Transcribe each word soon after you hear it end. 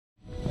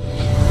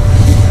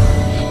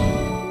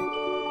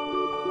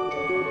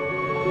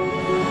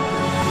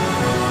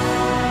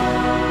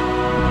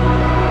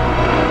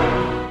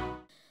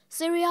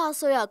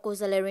ဆိုရကိုယ်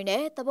စားလှယ်တွေ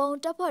နဲ့တပုံ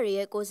တပ်ဖွဲ့တွေ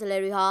ရဲ့ကိုယ်စားလှ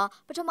ယ်တွေဟာ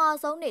ပထမ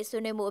ဆုံးနေ့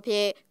ဆွေးနွေးမှုအဖြ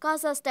စ်ကာ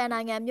ဇက်စတန်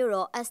နိုင်ငံမြို့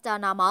တော်အက်စတာ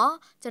နာမှာ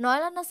ဇန်နဝါရီ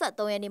လ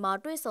23ရက်နေ့မှာ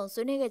တွေ့ဆုံ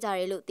ဆွေးနွေးခဲ့ကြတ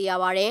ယ်လို့သိရ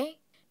ပါဗျ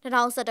။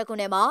2011ခု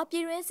နှစ်မှာပြ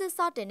ည်တွင်းစစ်စ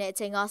တင်တဲ့အ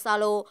ချိန်ကစ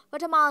လို့ပ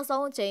ထမ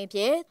ဆုံးအချိန်အဖြ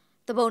စ်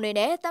တပုံတွေ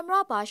နဲ့သမ္မတ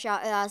ဘာရှာ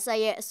အယ်အာဆတ်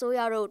ရဲ့အစိုးရ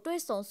တို့တွေ့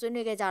ဆုံဆွေး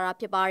နွေးခဲ့ကြတာ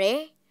ဖြစ်ပါတယ်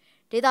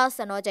။ဒေသ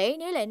စံတော်ချိန်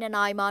နေ့လယ်2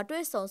နာရီမှာ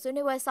တွေ့ဆုံဆွေး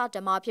နွေးပွဲစတ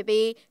င်မှာဖြစ်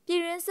ပြီးပြ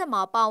ည်တွင်းစစ်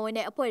မှာပါဝင်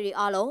တဲ့အဖွဲ့တွေ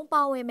အားလုံး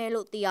ပါဝင်မယ်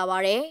လို့သိရပါ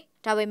ဗျ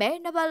။ဒါပေမဲ့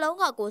နှစ်ပတ်လုံး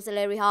ကကိုယ်စား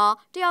လှယ်တွေဟာ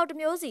တယောက်တစ်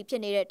မျိုးစီဖြ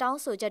စ်နေတဲ့တောင်း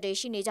ဆိုချက်တွေ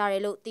ရှိနေကြတ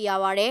ယ်လို့သိရ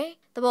ပါဗျ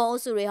။တပုံအု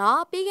ပ်စုတွေဟာ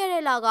ပြီးခဲ့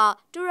တဲ့လက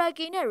တူရ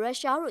ကီနဲ့ရု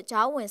ရှားတို့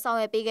ကြားဝင်ဆောင်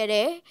ရွက်ပေးခဲ့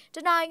တဲ့တ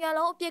နိုင်ငံ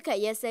လုံးအပြစ်ခတ်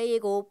ရဲစဲ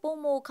ရေးကိုပုံ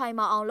မခိုင်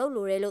မာအောင်လုပ်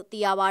လိုတယ်လို့သိ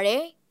ရပါဗျ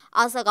။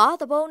အာဆတ်က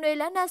တပုံတွေ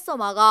လက်နက်စွန်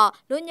မှာက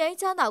လူငိမ့်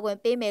ချမ်းသာခွင့်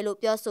ပေးမယ်လို့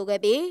ပြောဆို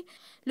ခဲ့ပြီး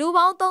လူ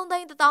ပေါင်း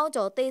3,100,000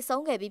ကျော်သေ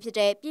ဆုံးခဲ့ပြီးဖြစ်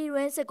တဲ့ပြည်တွ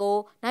င်းစစ်ကို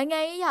နိုင်ငံ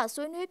ရေးအရ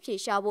ဆွေးနွေးဖြေ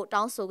ရှာဖို့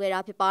တောင်းဆိုခဲ့တာ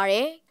ဖြစ်ပါတ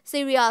ယ်။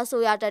ဆီးရီးယားအ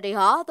စိုးရတပ်တွေ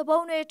ဟာတပုံ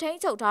တွေထိန်း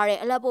ချုပ်ထားတဲ့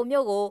အလက်ပို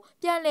မြို့ကို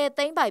ပြန်လည်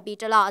သိမ်းပိုက်ပြီး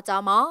တလအကြာ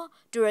မှာ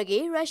တူရကီ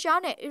ရု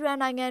ရှားနဲ့အီရန်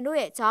နိုင်ငံတို့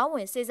ရဲ့ဂျားဝ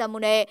င်စေ့စပ်မှု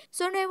နဲ့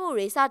ဆွေးနွေးမှု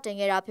တွေစတင်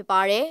ခဲ့တာဖြစ်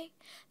ပါတယ်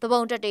။တ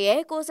ပုံတပ်တွေ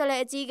ရဲ့ကိုယ်စားလှ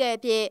ယ်အကြီးအကဲ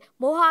အဖြစ်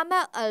မိုဟာမ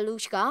က်အလူ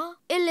ရှ်က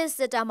အီလစ်စ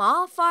စ်တပ်မှာ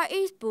ဖာအ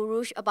စ်ဘူရု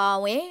ရှ်အပါ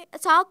အဝင်အ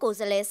ခြားကိုယ်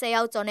စားလှယ်10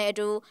ယောက်ကျော်နဲ့အ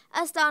တူအ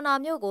က်စတာနာ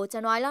မြို့ကိုဇ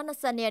န်နဝါရီလ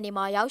22ရက်နေ့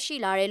မှာရောက်ရှိ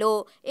လာတယ်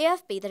လို့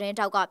AFP သတင်း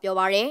ထောက်ကပြော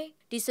ပါရယ်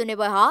ဒီဆွေးနွေး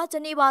ပွဲဟာဂျ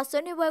နီဗာ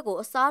ဆွေးနွေးပွဲကို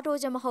အစားထိုး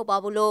ခြင်းမဟုတ်ပါ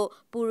ဘူးလို့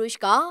ဘူရု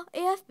ရှ်က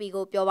AFP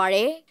ကိုပြောပါရ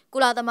ယ်ကု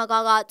လသမဂ္ဂ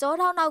ကကြော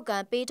ထောက်နောက်က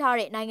န်ပေးထား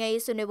တဲ့နိုင်ငံ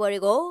ရေးဆွေးနွေးပွဲတွေ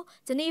ကို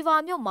ဂျနီဗာ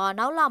မြို့မှာ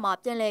နောက်လမှာ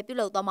ပြန်လည်ပြု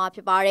လုပ်သွားမှာဖြ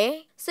စ်ပါတယ်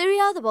ဆီးရီး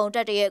ယားသဘုံတ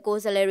ပ်ရဲ့ကို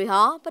ယ်စားလှယ်တွေ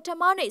ဟာပထ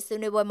မနေ့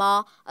ဆွေးနွေးပွဲမှာ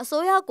အ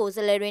စိုးရကိုယ်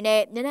စားလှယ်တွေ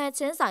နဲ့မျက်နှာ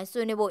ချင်းဆိုင်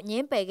ဆွေးနွေးဖို့ညှ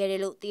င်းပယ်ခဲ့တ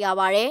ယ်လို့သိရ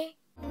ပါရယ်